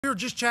We were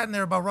just chatting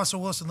there about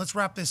Russell Wilson. Let's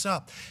wrap this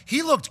up.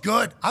 He looked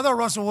good. I thought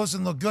Russell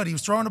Wilson looked good. He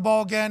was throwing the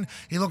ball again.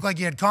 He looked like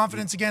he had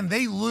confidence again.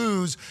 They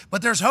lose,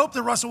 but there's hope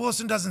that Russell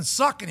Wilson doesn't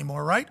suck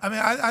anymore, right? I mean,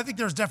 I think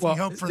there's definitely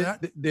hope for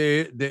that.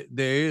 There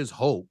is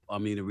hope. I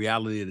mean, the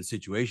reality of the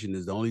situation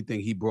is the only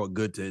thing he brought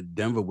good to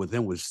Denver with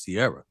him was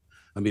Sierra.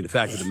 I mean, the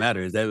fact of the matter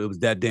is that it was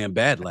that damn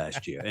bad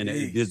last year. And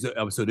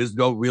so there's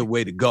no real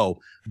way to go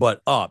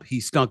but up.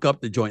 He stunk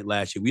up the joint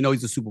last year. We know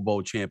he's a Super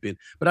Bowl champion.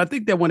 But I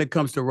think that when it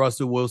comes to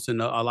Russell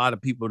Wilson, a lot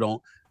of people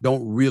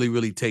don't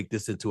really take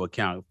this into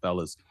account,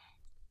 fellas.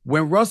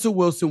 When Russell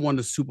Wilson won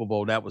the Super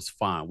Bowl, that was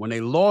fine. When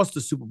they lost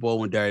the Super Bowl,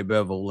 when Darry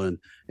Bevel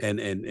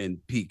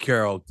and Pete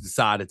Carroll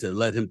decided to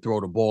let him throw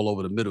the ball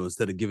over the middle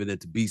instead of giving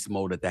it to beast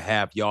mode at the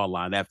half-yard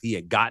line after he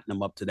had gotten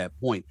them up to that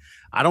point,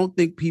 I don't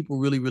think people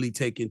really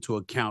take into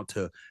account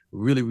to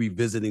really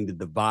revisiting the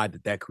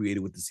divide that created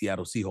with the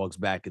Seattle Seahawks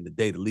back in the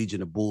day. The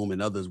Legion of Boom and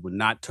others were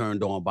not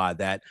turned on by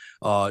that.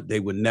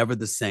 They were never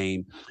the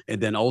same. And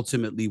then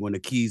ultimately, when the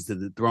keys to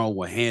the throne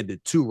were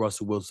handed to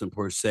Russell Wilson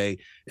per se,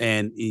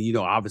 and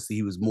obviously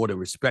he was more than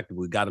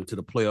respectable. We got him to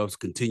the playoffs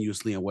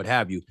continuously and what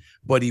have you.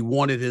 But he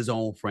wanted his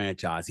own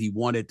franchise. He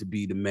wanted to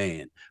be the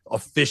man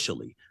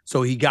officially.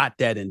 So he got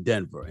that in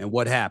Denver. And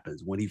what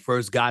happens? When he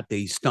first got there,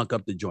 he stunk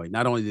up the joint.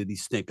 Not only did he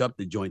stink up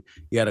the joint,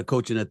 he had a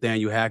coach in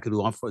Nathaniel Hackett,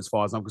 who, as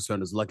far as I'm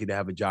concerned, is lucky to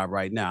have a job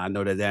right now. I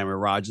know that's Aaron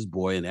Rodgers'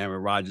 boy, and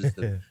Aaron Rodgers,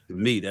 to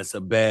me, that's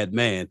a bad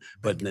man.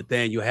 But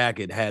Nathaniel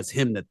Hackett has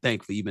him to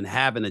thank for even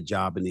having a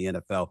job in the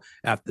NFL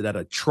after that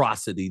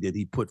atrocity that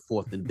he put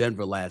forth in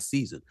Denver last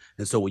season.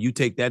 And so when you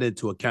take that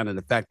into account and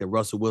the fact that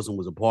Russell Wilson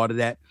was a part of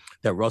that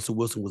Russell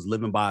Wilson was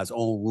living by his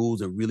own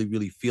rules and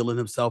really feeling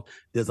himself,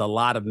 there's a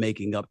lot of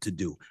making up to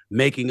do.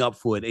 Making up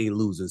for it ain't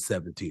losing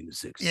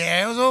 17-6.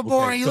 Yeah, it was a little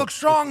boring. He looked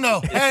strong,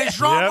 though. Hey,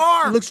 strong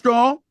arm. He looked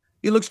strong.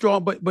 You look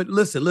strong, but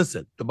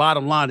listen. The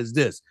bottom line is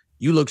this: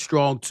 you look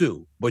strong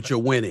too, but you're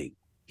winning.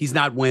 He's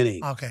not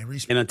winning. Okay,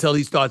 and until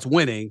he starts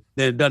winning,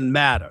 then it doesn't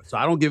matter. So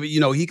I don't give it.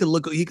 He can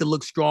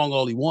look strong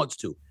all he wants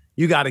to.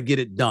 You got to get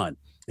it done.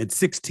 And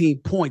 16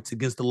 points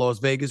against the Las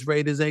Vegas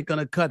Raiders ain't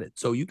gonna cut it.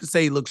 So you can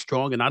say he looks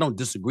strong, and I don't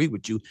disagree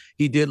with you.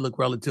 He did look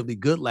relatively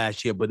good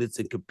last year, but it's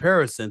in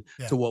comparison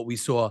to what we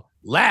saw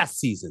last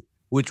season,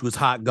 which was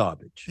hot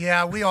garbage.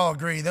 Yeah, we all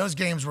agree. Those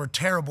games were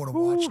terrible to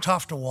watch,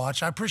 tough to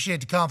watch. I appreciate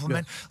the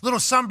compliment. A little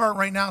sunburnt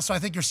right now, so I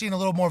think you're seeing a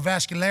little more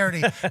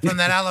vascularity from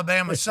that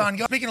Alabama sun.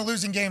 Speaking of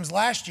losing games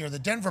last year, the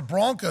Denver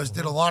Broncos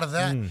did a lot of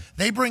that.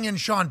 They bring in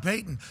Sean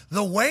Payton.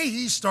 The way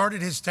he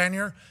started his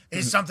tenure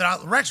is something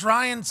else. Rex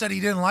Ryan said he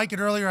didn't like it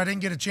earlier. I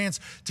didn't get a chance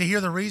to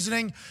hear the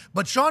reasoning.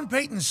 But Sean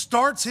Payton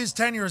starts his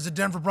tenure as the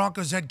Denver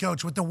Broncos head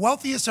coach with the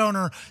wealthiest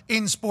owner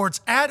in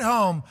sports at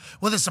home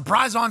with a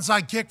surprise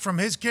onside kick from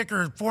his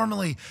kicker,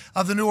 formerly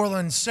of the New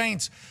Orleans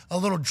Saints, a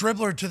little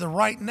dribbler to the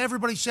right. And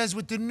everybody says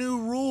with the new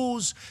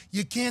rules,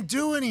 you can't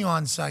do any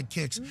onside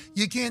kicks.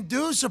 You can't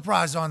do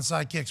surprise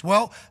onside kicks.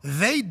 Well,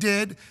 they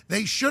did.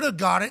 They should have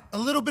got it. A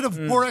little bit of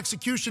poor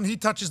execution. He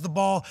touches the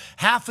ball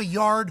half a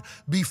yard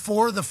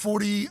before the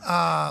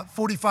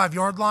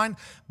 45-yard line.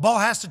 Ball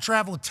has to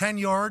travel 10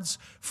 yards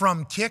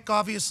from kick,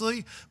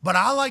 obviously. But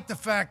I like the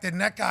fact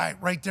that guy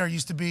right there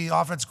used to be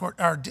offense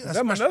coordinator. Is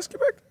that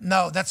Manuscabek?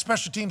 No, that's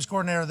special teams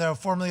coordinator, though,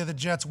 formerly of the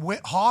Jets.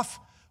 Hoff?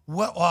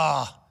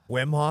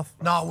 Wim Hof?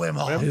 Not Wim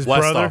Hof. His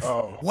brother?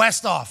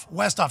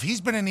 Westhoff.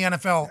 He's been in the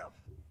NFL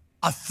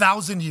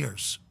 1,000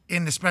 years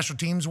in the special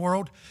teams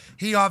world.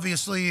 He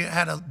obviously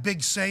had a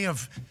big say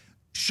of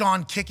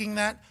Sean kicking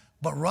that,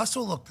 but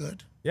Russell looked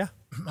good. Yeah.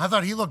 I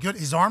thought he looked good.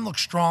 His arm looked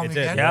strong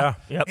again. Yeah.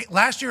 Yep.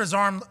 Last year, his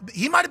arm,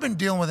 he might have been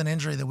dealing with an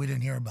injury that we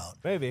didn't hear about.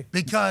 Maybe.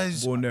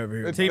 Because We'll never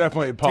hear. It's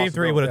definitely possible. Team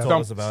 3 would have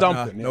told us about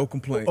something. No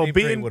complaint. Oh,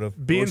 No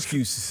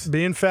excuses.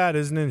 Being fat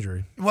is an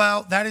injury.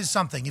 Well, that is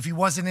something. If he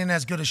wasn't in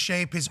as good a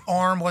shape, his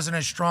arm wasn't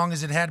as strong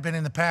as it had been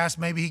in the past.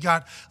 Maybe he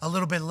got a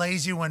little bit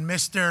lazy when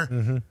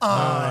Mr.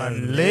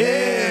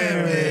 Unlimited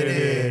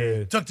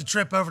took the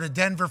trip over to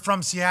Denver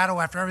from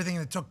Seattle after everything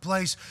that took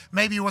place.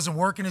 Maybe he wasn't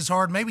working as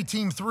hard. Maybe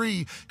Team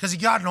 3, because he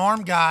got an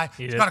arm guy,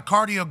 he's got a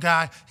cardio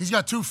guy, he's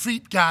got 2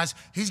 feet guys,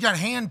 he's got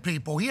hand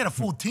people. He had a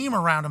full team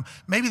around him.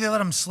 Maybe they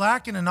let him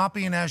slacking and not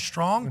being as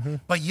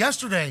strong. But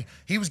yesterday,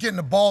 he was getting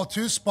the ball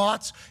 2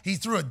 spots. He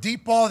threw a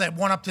deep ball that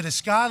went up to the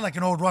sky like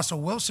an old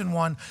Russell Wilson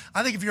one.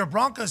 I think if you're a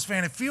Broncos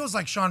fan, it feels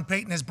like Sean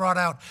Payton has brought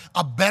out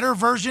a better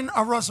version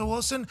of Russell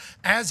Wilson,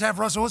 as have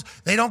Russell Wilson.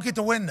 They don't get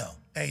the win, though.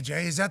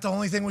 AJ, is that the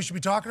only thing we should be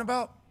talking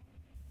about?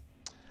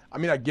 I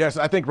mean, I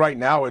think right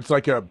now it's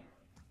like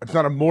it's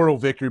not a moral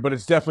victory, but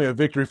it's definitely a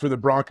victory for the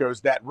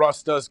Broncos that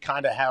Russ does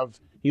kind of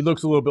have. He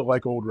looks a little bit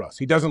like old Russ.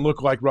 He doesn't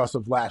look like Russ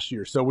of last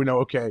year. So we know,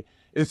 okay,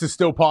 this is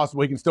still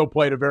possible. He can still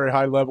play at a very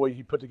high level.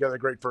 He put together a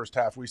great first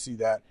half. We see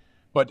that.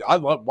 But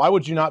why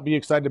would you not be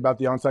excited about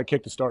the onside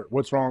kick to start?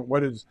 What's wrong?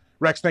 What is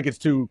Rex think it's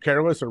too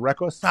careless or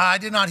reckless? I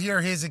did not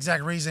hear his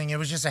exact reasoning. It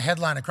was just a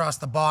headline across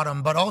the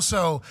bottom. But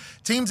also,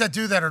 teams that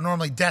do that are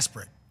normally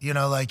desperate. You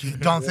know, like you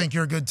don't think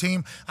you're a good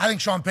team. I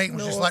think Sean Payton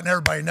was just letting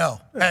everybody know,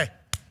 hey,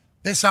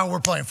 This is how we're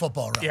playing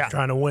football, right? Yeah.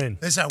 Trying to win.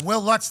 This is how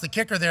Will Lutz, the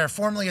kicker there,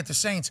 formerly at the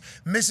Saints,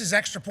 misses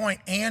extra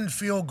point and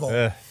field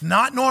goal.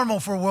 Not normal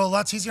for Will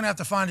Lutz. He's going to have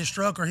to find a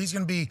stroke or he's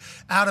going to be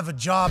out of a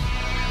job.